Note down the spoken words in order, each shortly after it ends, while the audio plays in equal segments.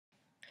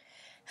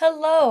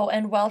Hello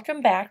and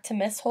welcome back to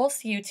Miss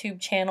Holst's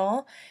YouTube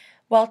channel.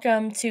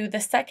 Welcome to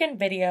the second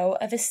video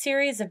of a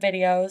series of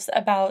videos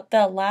about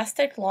the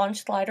Elastic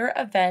Launch Glider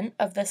event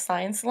of the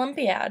Science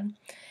Olympiad.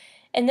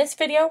 In this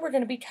video, we're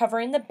going to be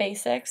covering the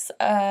basics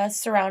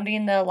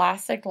surrounding the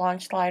Elastic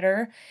Launch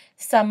Glider,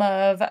 some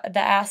of the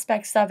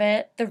aspects of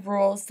it, the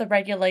rules, the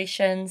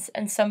regulations,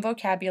 and some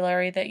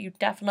vocabulary that you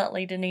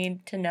definitely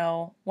need to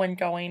know when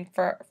going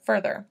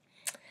further.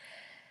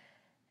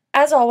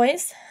 As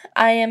always,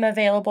 I am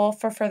available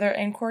for further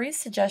inquiries,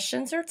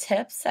 suggestions, or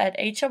tips at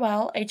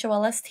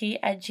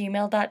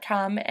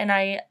holst@gmail.com, and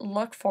I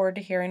look forward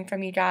to hearing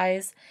from you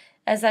guys.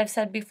 As I've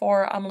said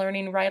before, I'm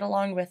learning right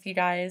along with you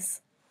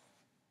guys.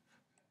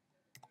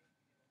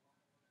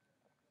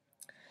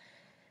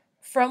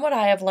 From what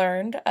I have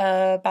learned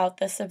about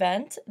this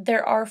event,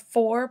 there are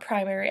four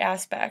primary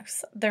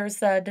aspects. There's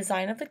the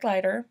design of the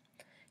glider,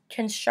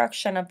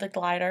 construction of the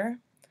glider,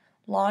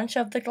 launch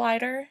of the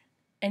glider,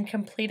 and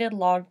completed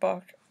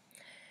logbook.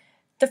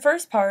 The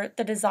first part,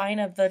 the design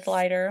of the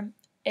glider,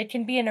 it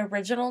can be an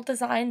original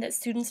design that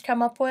students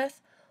come up with,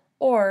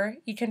 or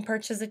you can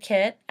purchase a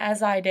kit,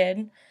 as I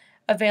did,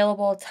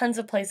 available tons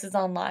of places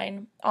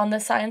online. On the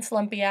Science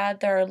Olympiad,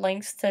 there are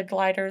links to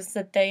gliders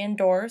that they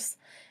endorse.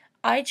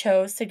 I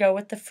chose to go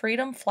with the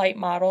Freedom Flight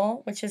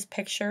model, which is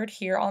pictured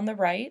here on the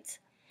right.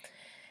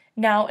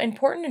 Now,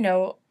 important to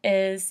note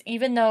is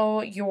even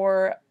though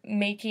you're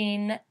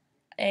making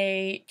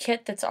a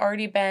kit that's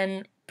already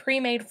been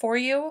pre-made for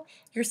you,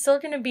 you're still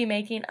going to be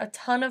making a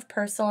ton of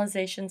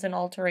personalizations and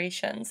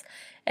alterations,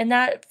 and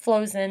that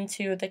flows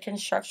into the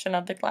construction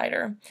of the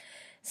glider.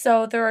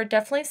 So there are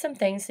definitely some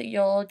things that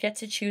you'll get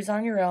to choose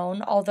on your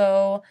own,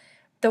 although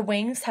the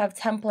wings have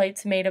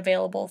templates made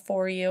available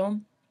for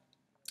you.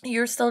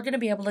 You're still going to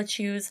be able to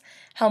choose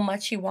how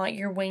much you want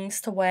your wings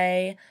to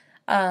weigh,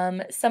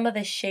 some of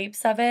the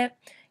shapes of it.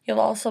 You'll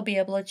also be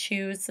able to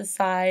choose the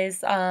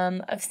size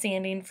of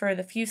sanding for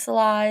the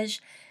fuselage.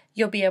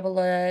 You'll be able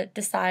to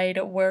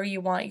decide where you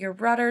want your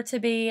rudder to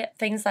be,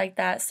 things like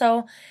that.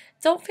 So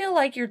don't feel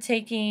like you're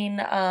taking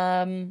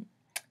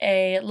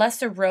a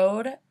lesser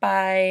road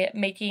by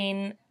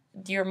making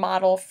your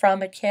model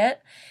from a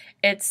kit.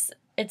 It's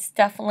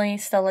definitely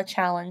still a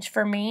challenge.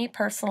 For me,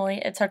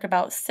 personally, it took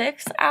about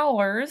 6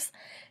 hours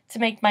to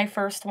make my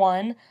first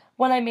one.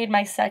 When I made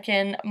my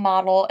second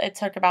model, it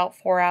took about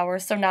 4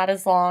 hours, so not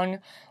as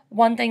long.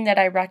 One thing that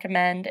I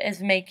recommend is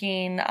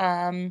making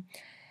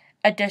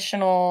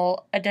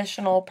additional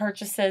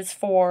purchases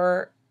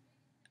for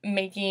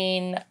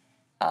making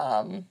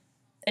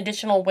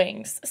additional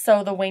wings.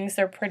 So the wings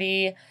are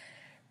pretty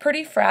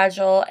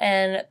fragile,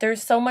 and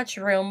there's so much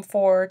room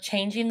for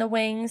changing the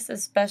wings,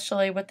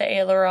 especially with the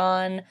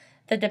aileron,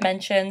 the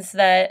dimensions,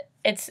 that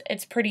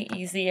it's pretty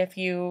easy if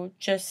you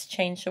just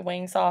change the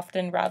wings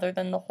often rather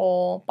than the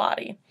whole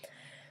body.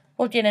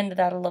 We'll get into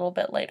that a little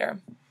bit later.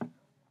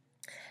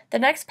 The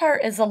next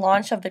part is the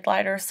launch of the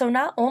glider. So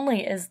not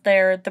only is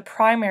there the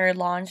primary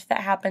launch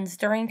that happens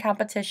during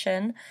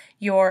competition,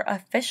 your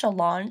official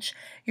launch,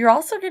 you're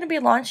also going to be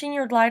launching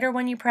your glider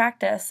when you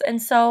practice.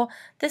 And so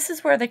this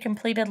is where the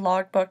completed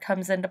logbook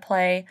comes into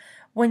play.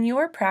 When you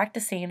are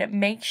practicing,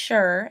 make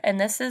sure, and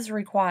this is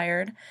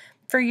required,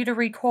 for you to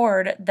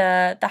record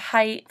the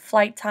height,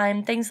 flight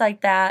time, things like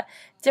that,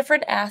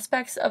 different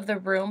aspects of the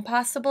room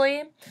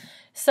possibly.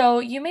 So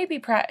you may be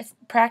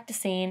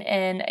practicing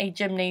in a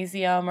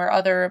gymnasium or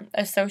other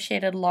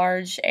associated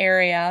large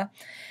area,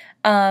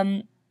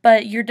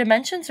 but your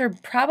dimensions are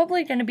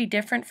probably going to be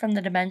different from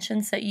the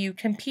dimensions that you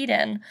compete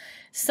in.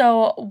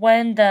 So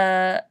when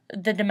the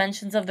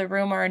dimensions of the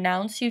room are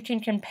announced, you can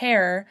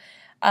compare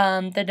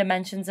the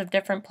dimensions of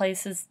different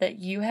places that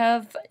you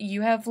have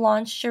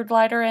launched your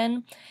glider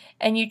in,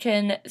 and you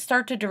can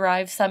start to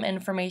derive some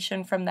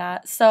information from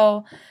that.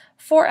 So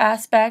 4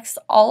 aspects,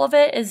 all of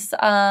it is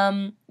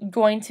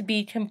going to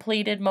be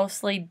completed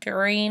mostly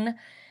during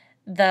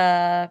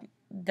the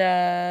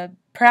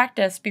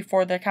practice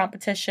before the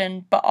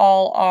competition, but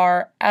all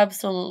are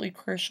absolutely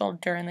crucial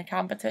during the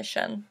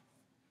competition.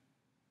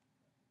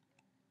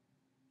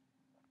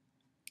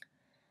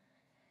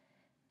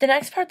 The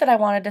next part that I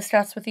want to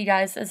discuss with you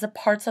guys is the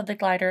parts of the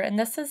glider, and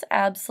this is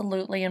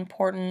absolutely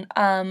important.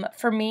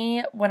 For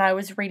me, when I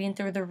was reading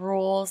through the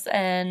rules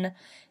and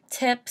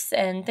tips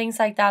and things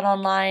like that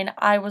online,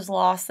 I was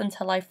lost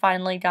until I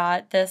finally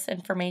got this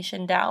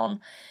information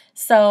down.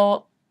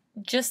 So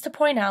just to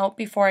point out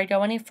before I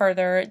go any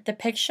further, the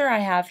picture I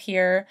have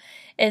here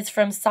is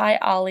from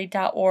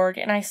sciolli.org,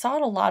 and I saw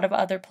it a lot of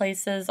other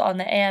places on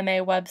the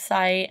AMA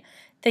website,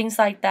 things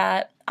like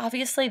that.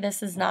 Obviously,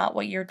 this is not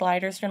what your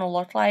glider is going to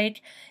look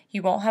like.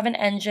 You won't have an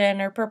engine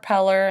or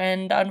propeller,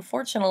 and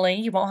unfortunately,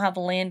 you won't have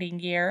landing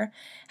gear.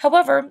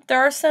 However,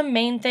 there are some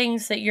main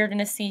things that you're going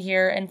to see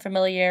here and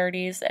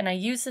familiarities, and I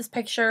use this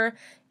picture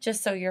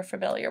just so you're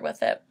familiar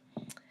with it.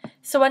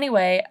 So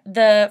anyway,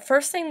 the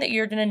first thing that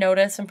you're going to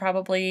notice and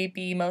probably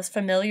be most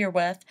familiar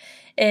with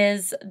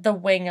is the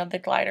wing of the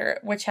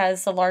glider, which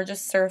has the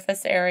largest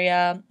surface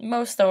area,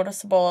 most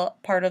noticeable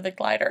part of the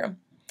glider.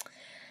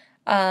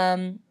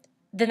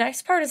 The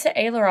next part is the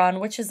aileron,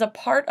 which is a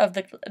part of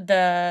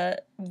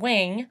the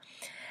wing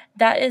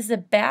that is the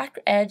back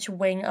edge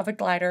wing of a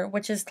glider,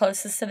 which is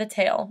closest to the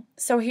tail.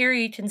 So here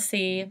you can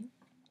see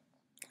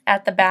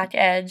at the back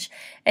edge,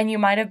 and you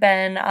might have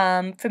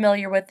been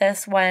familiar with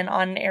this when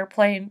on an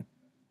airplane,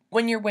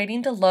 when you're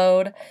waiting to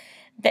load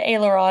the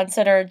ailerons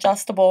that are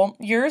adjustable,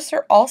 yours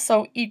are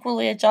also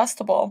equally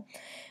adjustable.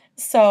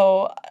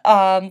 So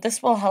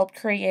this will help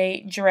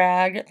create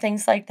drag,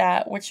 things like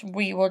that, which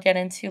we will get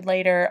into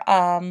later.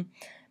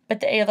 But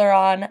the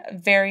aileron,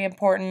 very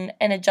important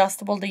and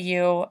adjustable to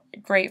you,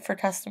 great for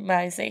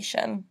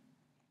customization.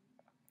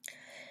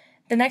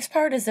 The next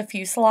part is the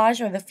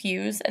fuselage, or the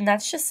fuse, and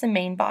that's just the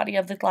main body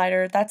of the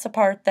glider. That's a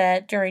part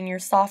that during your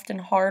soft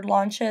and hard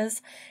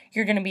launches,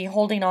 you're going to be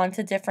holding on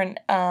to different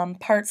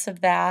parts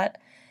of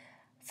that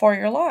for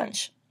your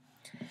launch.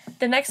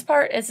 The next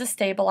part is the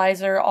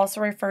stabilizer,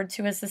 also referred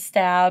to as the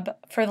stab.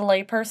 For the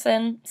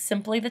layperson,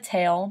 simply the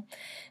tail.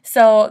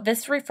 So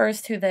this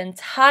refers to the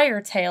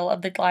entire tail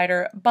of the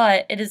glider,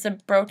 but it is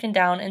broken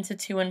down into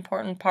two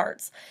important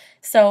parts.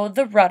 So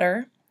the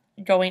rudder,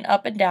 going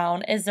up and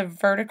down, is a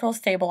vertical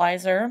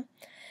stabilizer,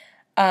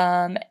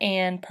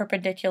 and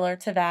perpendicular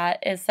to that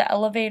is the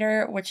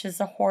elevator, which is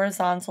a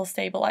horizontal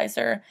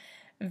stabilizer.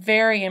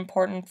 Very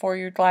important for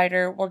your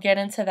glider. We'll get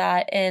into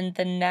that in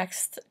the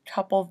next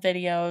couple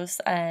videos,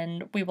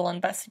 and we will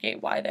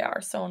investigate why they are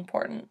so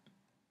important.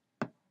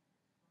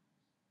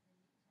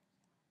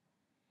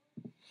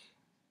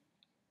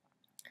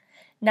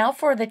 Now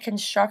for the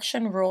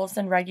construction rules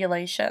and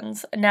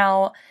regulations.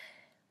 Now,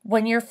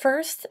 when you're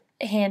first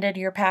handed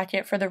your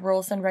packet for the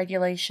rules and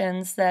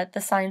regulations that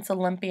the Science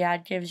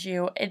Olympiad gives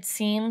you, it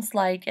seems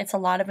like it's a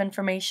lot of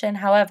information.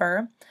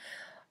 However,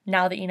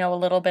 now that you know a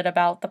little bit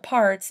about the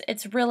parts,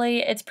 it's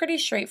pretty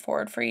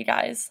straightforward for you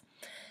guys.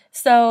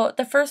 So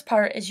the first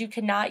part is you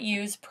cannot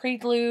use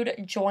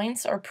pre-glued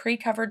joints or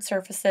pre-covered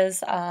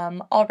surfaces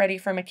already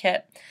from a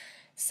kit.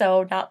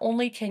 So not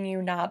only can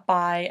you not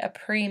buy a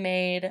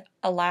pre-made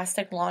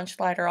elastic launch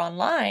glider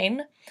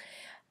online,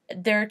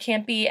 there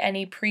can't be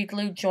any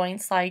pre-glued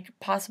joints like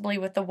possibly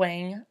with the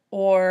wing,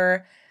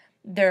 or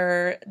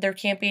there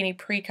can't be any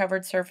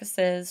pre-covered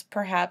surfaces,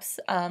 perhaps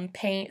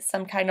paint,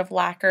 some kind of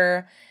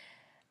lacquer.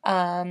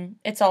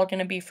 It's all going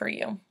to be for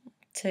you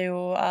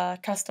to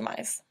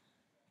customize.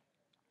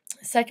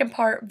 Second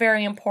part,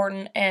 very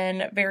important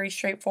and very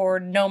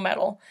straightforward, no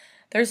metal.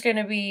 There's going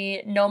to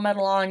be no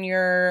metal on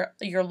your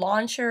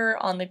launcher,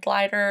 on the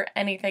glider,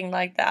 anything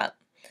like that.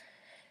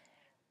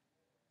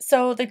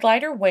 So the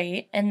glider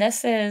weight, and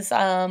this is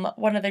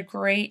one of the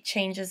great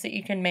changes that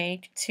you can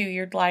make to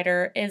your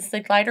glider, is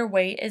the glider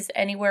weight is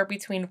anywhere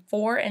between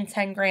 4 and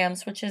 10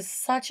 grams, which is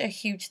such a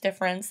huge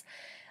difference.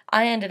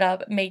 I ended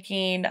up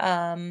making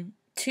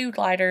 2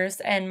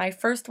 gliders, and my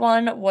first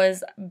one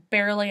was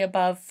barely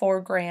above 4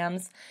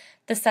 grams.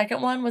 The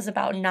second one was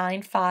about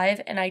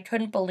 9.5, and I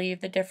couldn't believe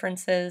the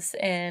differences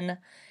in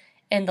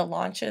the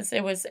launches.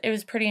 It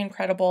was pretty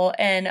incredible,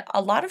 and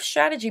a lot of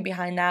strategy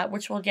behind that,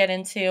 which we'll get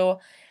into.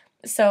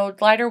 So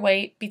glider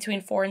weight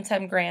between 4 and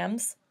 10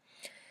 grams.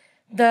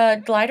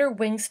 The glider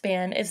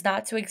wingspan is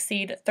not to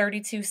exceed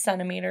 32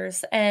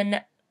 centimeters,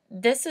 and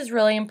this is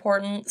really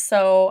important,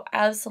 so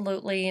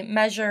absolutely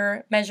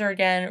measure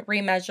again,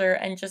 remeasure,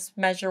 and just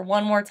measure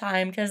one more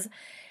time, because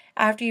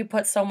after you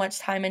put so much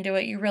time into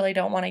it, you really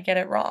don't want to get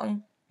it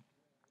wrong.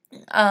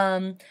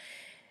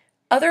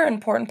 Other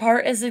important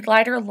part is the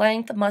glider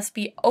length must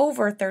be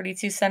over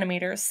 32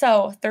 centimeters.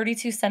 So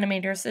 32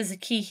 centimeters is a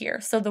key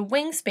here. So the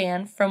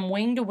wingspan from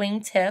wing to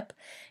wing tip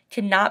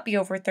cannot be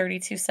over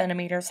 32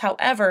 centimeters.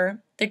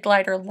 However, the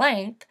glider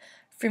length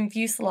from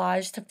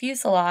fuselage to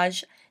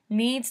fuselage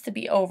needs to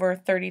be over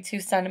 32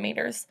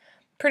 centimeters.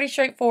 Pretty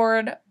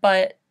straightforward,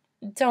 but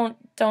don't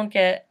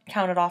get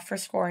counted off for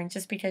scoring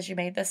just because you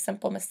made this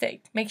simple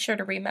mistake. Make sure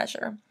to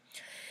remeasure.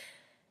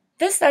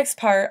 This next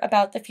part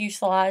about the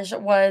fuselage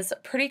was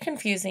pretty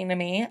confusing to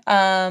me,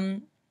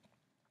 so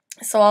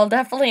I'll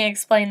definitely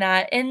explain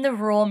that. In the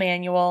rule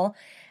manual,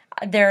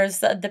 there's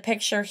the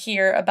picture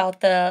here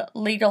about the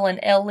legal and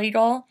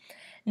illegal.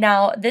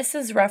 Now, this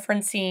is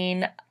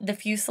referencing the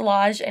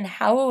fuselage and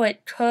how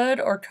it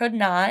could or could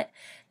not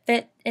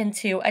fit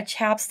into a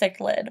chapstick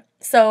lid.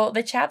 So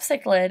the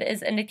chapstick lid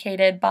is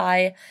indicated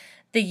by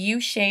the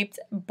U-shaped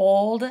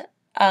bold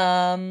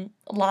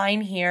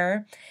line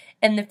here,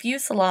 and the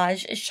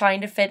fuselage is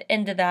trying to fit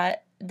into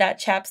that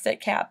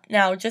chapstick cap.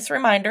 Now, just a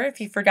reminder, if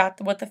you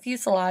forgot what the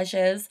fuselage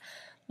is,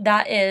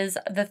 that is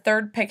the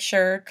third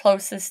picture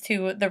closest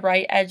to the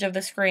right edge of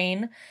the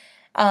screen.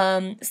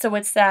 So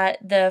it's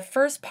the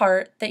first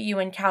part that you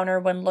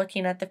encounter when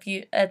looking at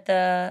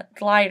the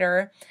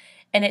glider,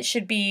 and it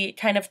should be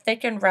kind of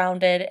thick and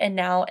rounded. And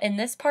now in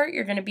this part,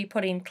 you're going to be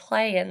putting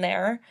clay in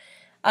there,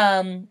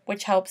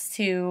 which helps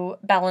to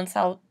balance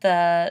out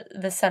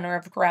the center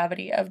of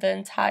gravity of the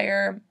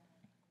entire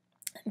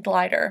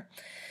glider.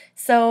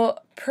 So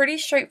pretty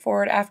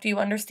straightforward after you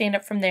understand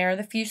it from there.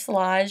 The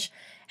fuselage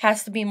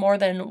has to be more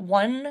than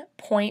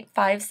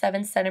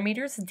 1.57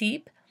 centimeters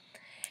deep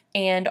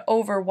and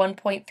over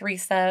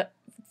 1.37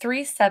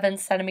 3.7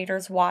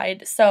 centimeters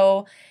wide.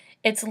 So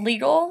it's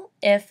legal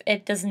if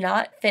it does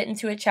not fit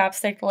into a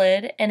chapstick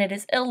lid, and it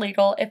is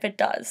illegal if it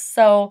does.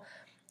 So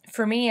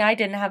for me, I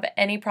didn't have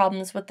any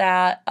problems with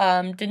that.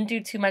 Didn't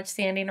do too much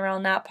sanding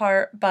around that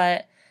part,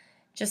 but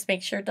just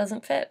make sure it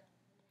doesn't fit.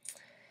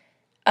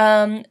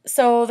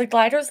 So the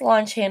glider's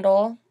launch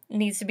handle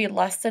needs to be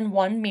less than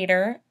 1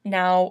 meter.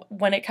 Now,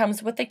 when it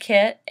comes with the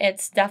kit,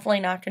 it's definitely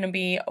not going to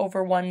be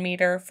over 1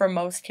 meter for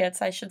most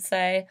kits, I should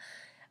say.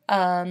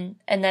 And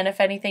then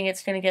if anything,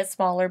 it's going to get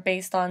smaller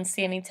based on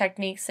sanding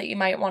techniques that you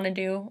might want to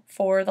do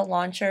for the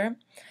launcher.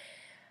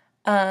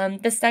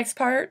 This next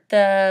part,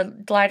 the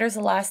glider's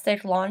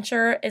elastic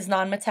launcher is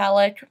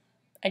non-metallic.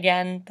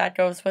 Again, that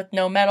goes with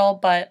no metal,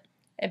 but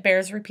it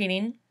bears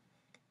repeating.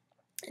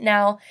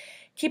 Now,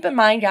 keep in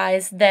mind,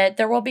 guys, that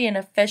there will be an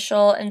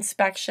official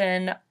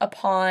inspection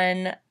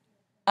upon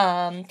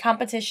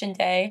competition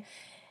day,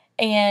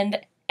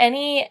 and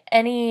any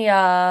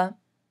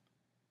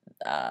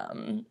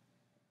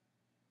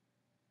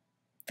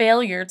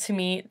failure to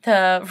meet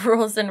the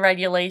rules and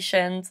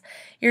regulations,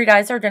 your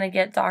guys are going to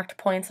get docked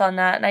points on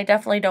that, and I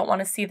definitely don't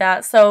want to see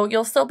that. So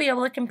you'll still be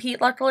able to compete,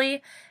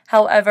 luckily.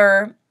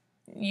 However,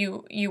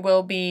 you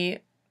will be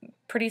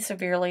pretty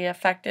severely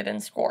affected in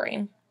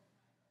scoring.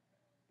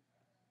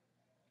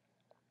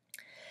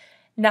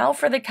 Now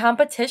for the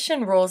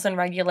competition rules and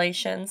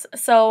regulations.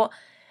 So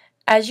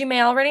as you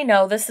may already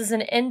know, this is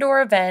an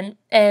indoor event,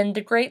 and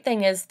the great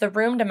thing is the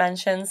room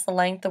dimensions, the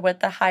length, the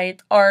width, the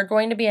height, are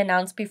going to be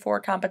announced before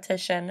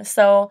competition.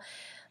 So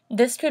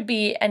this could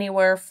be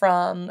anywhere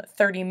from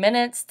 30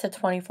 minutes to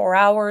 24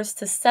 hours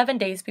to 7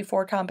 days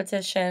before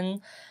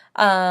competition.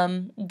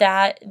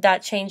 That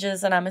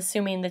changes, and I'm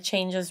assuming the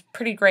change is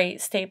pretty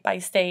great state by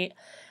state.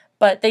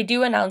 But they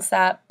do announce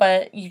that,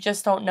 but you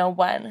just don't know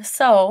when.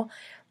 So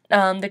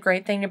the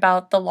great thing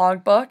about the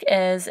logbook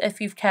is if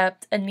you've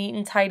kept a neat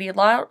and tidy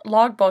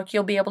logbook,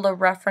 you'll be able to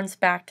reference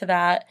back to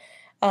that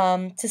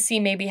to see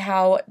maybe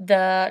how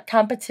the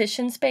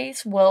competition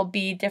space will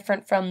be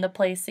different from the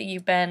place that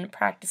you've been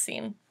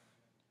practicing.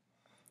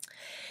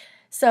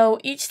 So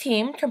each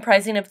team,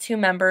 comprising of 2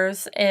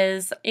 members,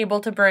 is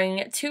able to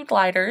bring 2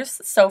 gliders.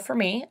 So for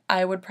me,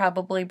 I would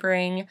probably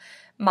bring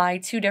my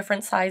 2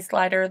 different size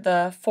glider,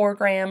 the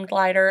 4-gram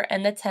glider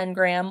and the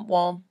 10-gram,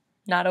 well,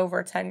 not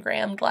over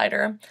 10-gram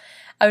glider.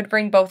 I would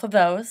bring both of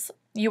those.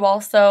 You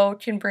also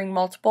can bring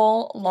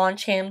multiple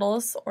launch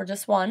handles or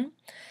just one.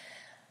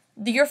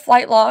 Your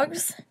flight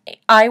logs,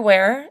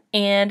 eyewear,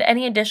 and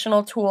any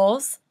additional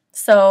tools.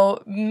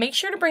 So make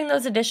sure to bring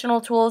those additional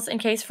tools in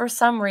case for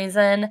some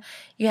reason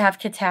you have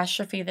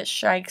catastrophe that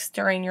strikes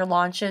during your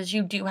launches.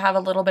 You do have a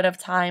little bit of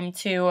time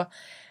to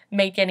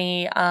make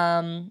any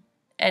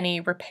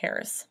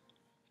repairs.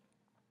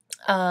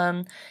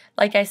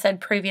 Like I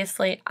said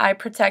previously, eye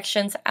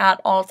protections at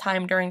all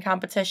time during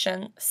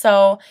competition.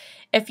 So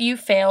if you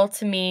fail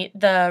to meet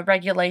the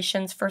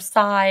regulations for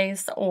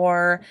size,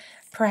 or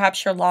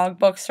perhaps your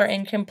logbooks are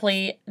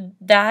incomplete,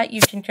 that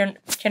you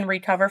can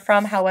recover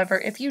from. However,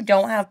 if you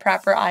don't have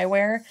proper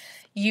eyewear,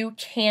 you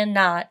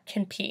cannot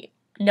compete.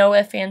 No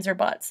ifs, ands, or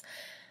buts.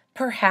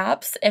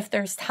 Perhaps if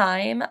there's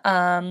time,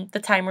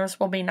 the timers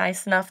will be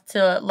nice enough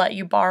to let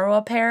you borrow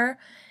a pair,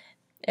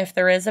 if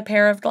there is a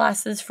pair of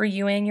glasses for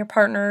you and your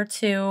partner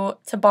to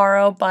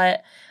borrow,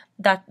 but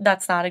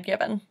that's not a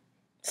given.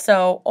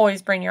 So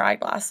always bring your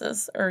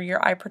eyeglasses or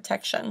your eye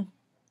protection.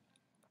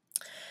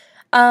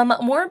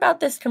 More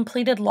about this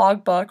completed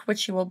logbook,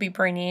 which you will be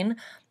bringing.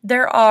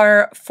 There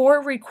are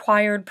 4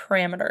 required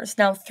parameters.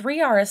 Now,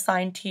 3 are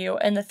assigned to you,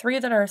 and the 3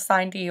 that are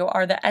assigned to you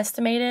are the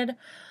estimated,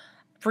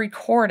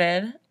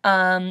 recorded,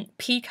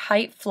 peak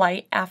height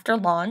flight after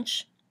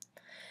launch,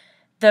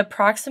 the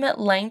approximate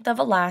length of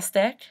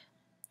elastic,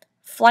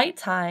 flight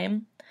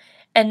time,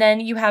 and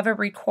then you have a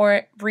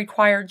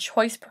required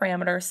choice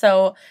parameter.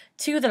 So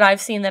 2 that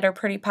I've seen that are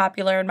pretty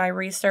popular in my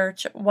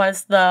research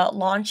was the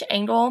launch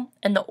angle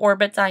and the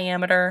orbit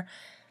diameter.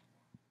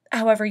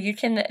 However,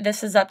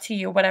 this is up to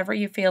you, whatever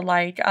you feel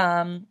like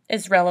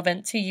is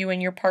relevant to you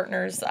and your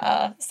partner's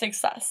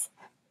success.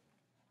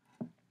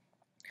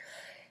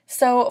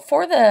 So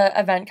for the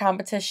event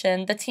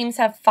competition, the teams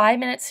have 5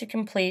 minutes to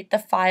complete the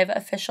 5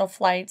 official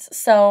flights.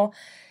 So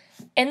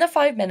in the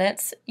 5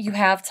 minutes, you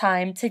have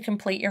time to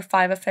complete your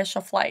 5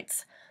 official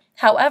flights.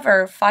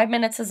 However, 5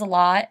 minutes is a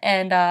lot,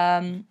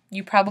 and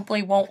you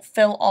probably won't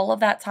fill all of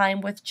that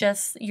time with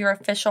just your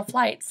official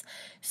flights.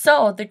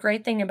 So the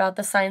great thing about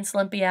the Science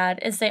Olympiad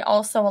is they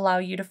also allow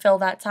you to fill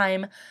that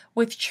time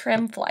with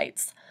trim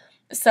flights.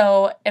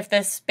 So if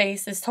this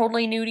space is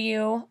totally new to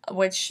you,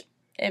 which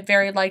it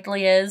very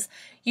likely is,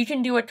 you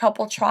can do a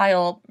couple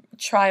trial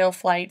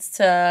flights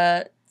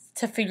to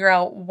figure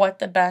out what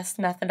the best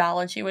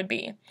methodology would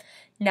be.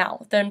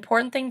 Now, the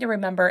important thing to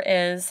remember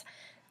is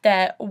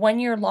that when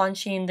you're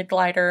launching the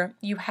glider,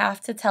 you have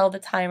to tell the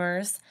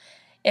timers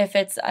if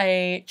it's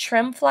a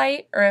trim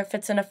flight or if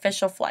it's an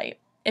official flight.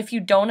 If you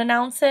don't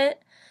announce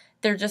it,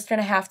 they're just going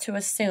to have to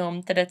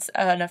assume that it's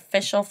an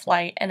official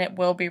flight and it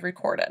will be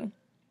recorded.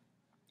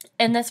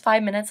 In this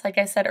 5 minutes, like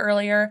I said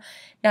earlier,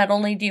 not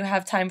only do you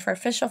have time for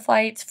official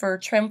flights, for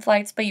trim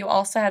flights, but you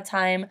also have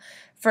time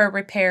for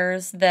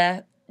repairs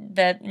that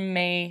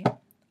may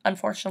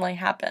unfortunately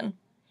happen.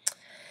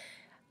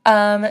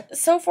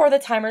 So for the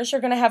timers,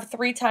 you're going to have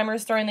 3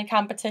 timers during the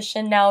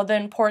competition. Now, the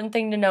important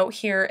thing to note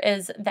here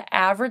is the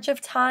average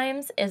of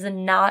times is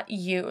not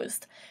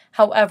used.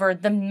 However,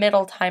 the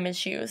middle time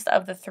is used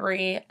of the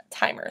 3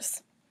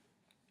 timers.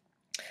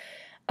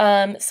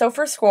 So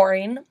for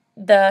scoring,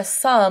 the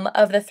sum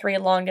of the 3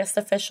 longest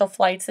official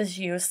flights is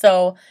used.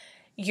 So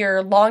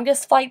your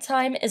longest flight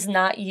time is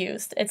not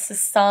used. It's the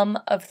sum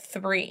of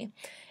 3.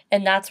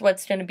 And that's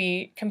what's going to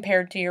be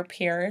compared to your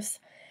peers.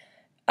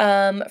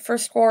 For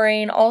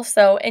scoring,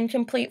 also,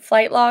 incomplete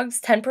flight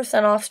logs,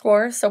 10% off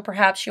score. So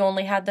perhaps you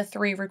only had the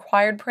 3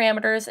 required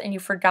parameters and you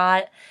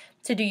forgot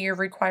to do your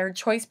required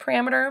choice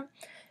parameter.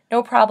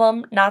 No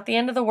problem, not the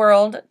end of the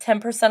world,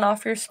 10%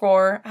 off your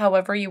score.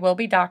 However, you will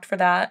be docked for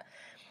that.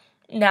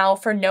 Now,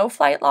 for no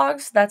flight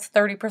logs, that's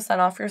 30%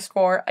 off your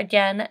score.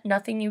 Again,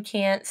 nothing you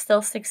can't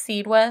still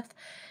succeed with.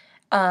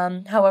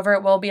 However,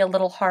 it will be a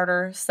little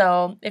harder.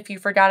 So if you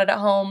forgot it at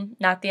home,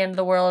 not the end of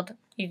the world.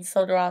 You can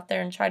still go out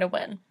there and try to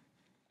win.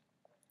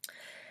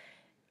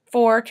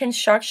 For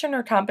construction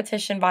or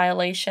competition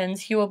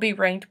violations, you will be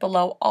ranked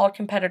below all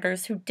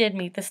competitors who did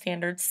meet the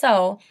standards.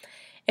 So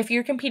if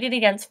you're competing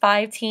against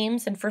 5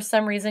 teams and for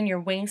some reason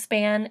your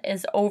wingspan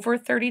is over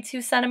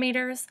 32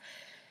 centimeters,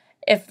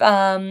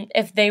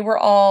 if they were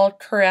all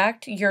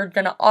correct, you're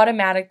going to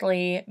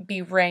automatically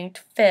be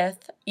ranked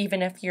 5th,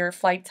 even if your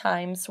flight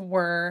times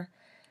were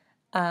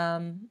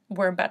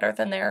better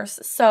than theirs.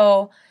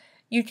 So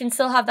you can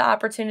still have the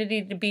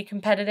opportunity to be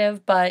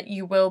competitive, but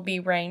you will be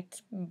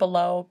ranked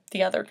below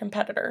the other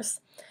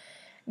competitors.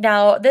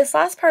 Now, this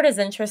last part is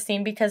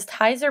interesting because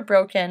ties are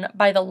broken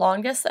by the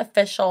longest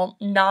official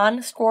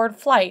non-scored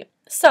flight.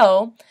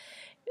 So,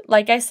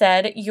 like I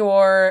said,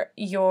 your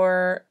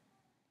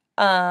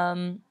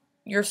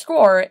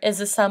score is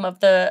the sum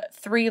of the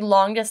 3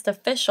 longest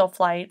official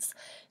flights,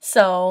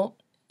 so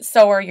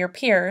are your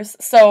peers.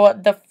 So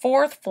the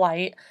 4th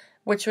flight,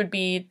 which would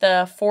be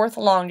the 4th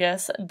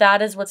longest,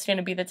 that is what's going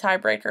to be the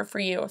tiebreaker for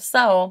you.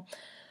 So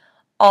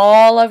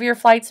all of your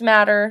flights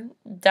matter.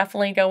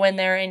 Definitely go in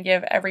there and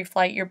give every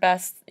flight your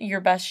best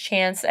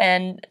chance,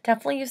 and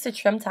definitely use the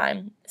trim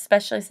time,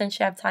 especially since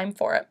you have time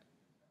for it.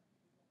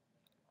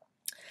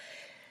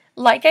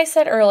 Like I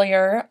said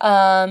earlier,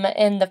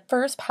 in the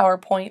first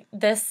PowerPoint,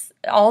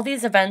 all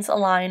these events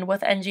align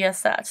with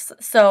NGSS,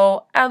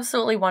 so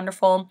absolutely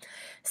wonderful.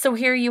 So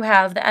here you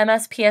have the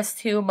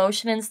MSPS2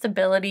 Motion and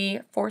Stability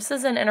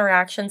Forces and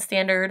Interaction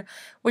Standard,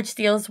 which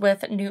deals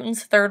with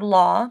Newton's third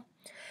law.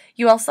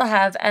 You also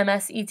have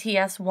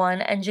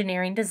MSETS1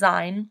 Engineering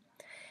Design,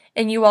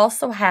 and you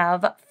also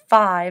have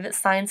 5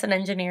 science and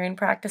engineering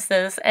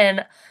practices,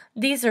 and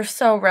these are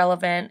so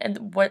relevant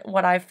and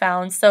what I've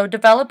found. So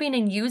developing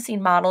and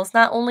using models,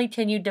 not only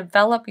can you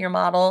develop your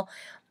model,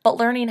 but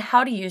learning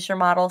how to use your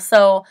model.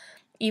 So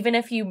even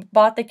if you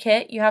bought the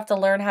kit, you have to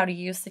learn how to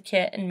use the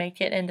kit and make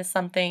it into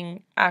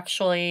something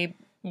actually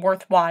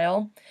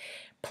worthwhile.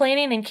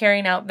 Planning and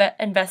carrying out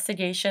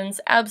investigations,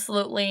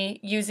 absolutely.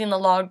 Using the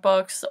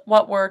logbooks,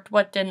 what worked,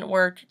 what didn't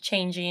work,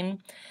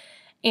 changing.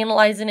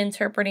 Analyzing and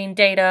interpreting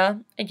data,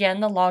 again,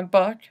 the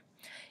logbook.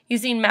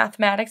 Using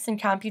mathematics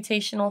and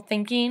computational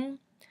thinking.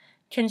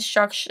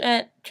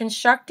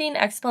 Constructing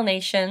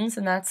explanations,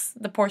 and that's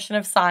the portion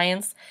of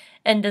science.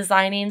 And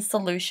designing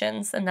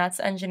solutions, and that's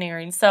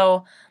engineering.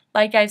 So,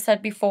 like I've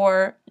said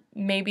before,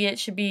 maybe it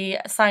should be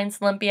a Science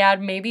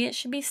Olympiad, maybe it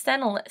should be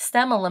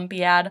STEM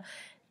Olympiad.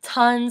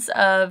 Tons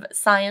of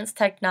science,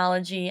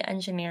 technology,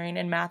 engineering,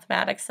 and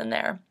mathematics in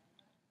there.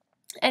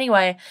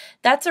 Anyway,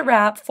 that's a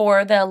wrap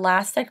for the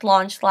Elastic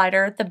Launch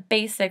Glider, the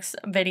basics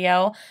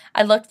video.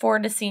 I look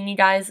forward to seeing you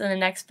guys in the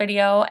next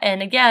video.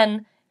 And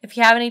again, if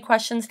you have any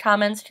questions,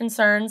 comments,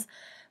 concerns,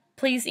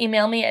 please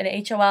email me at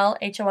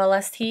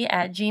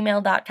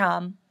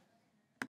holst@gmail.com.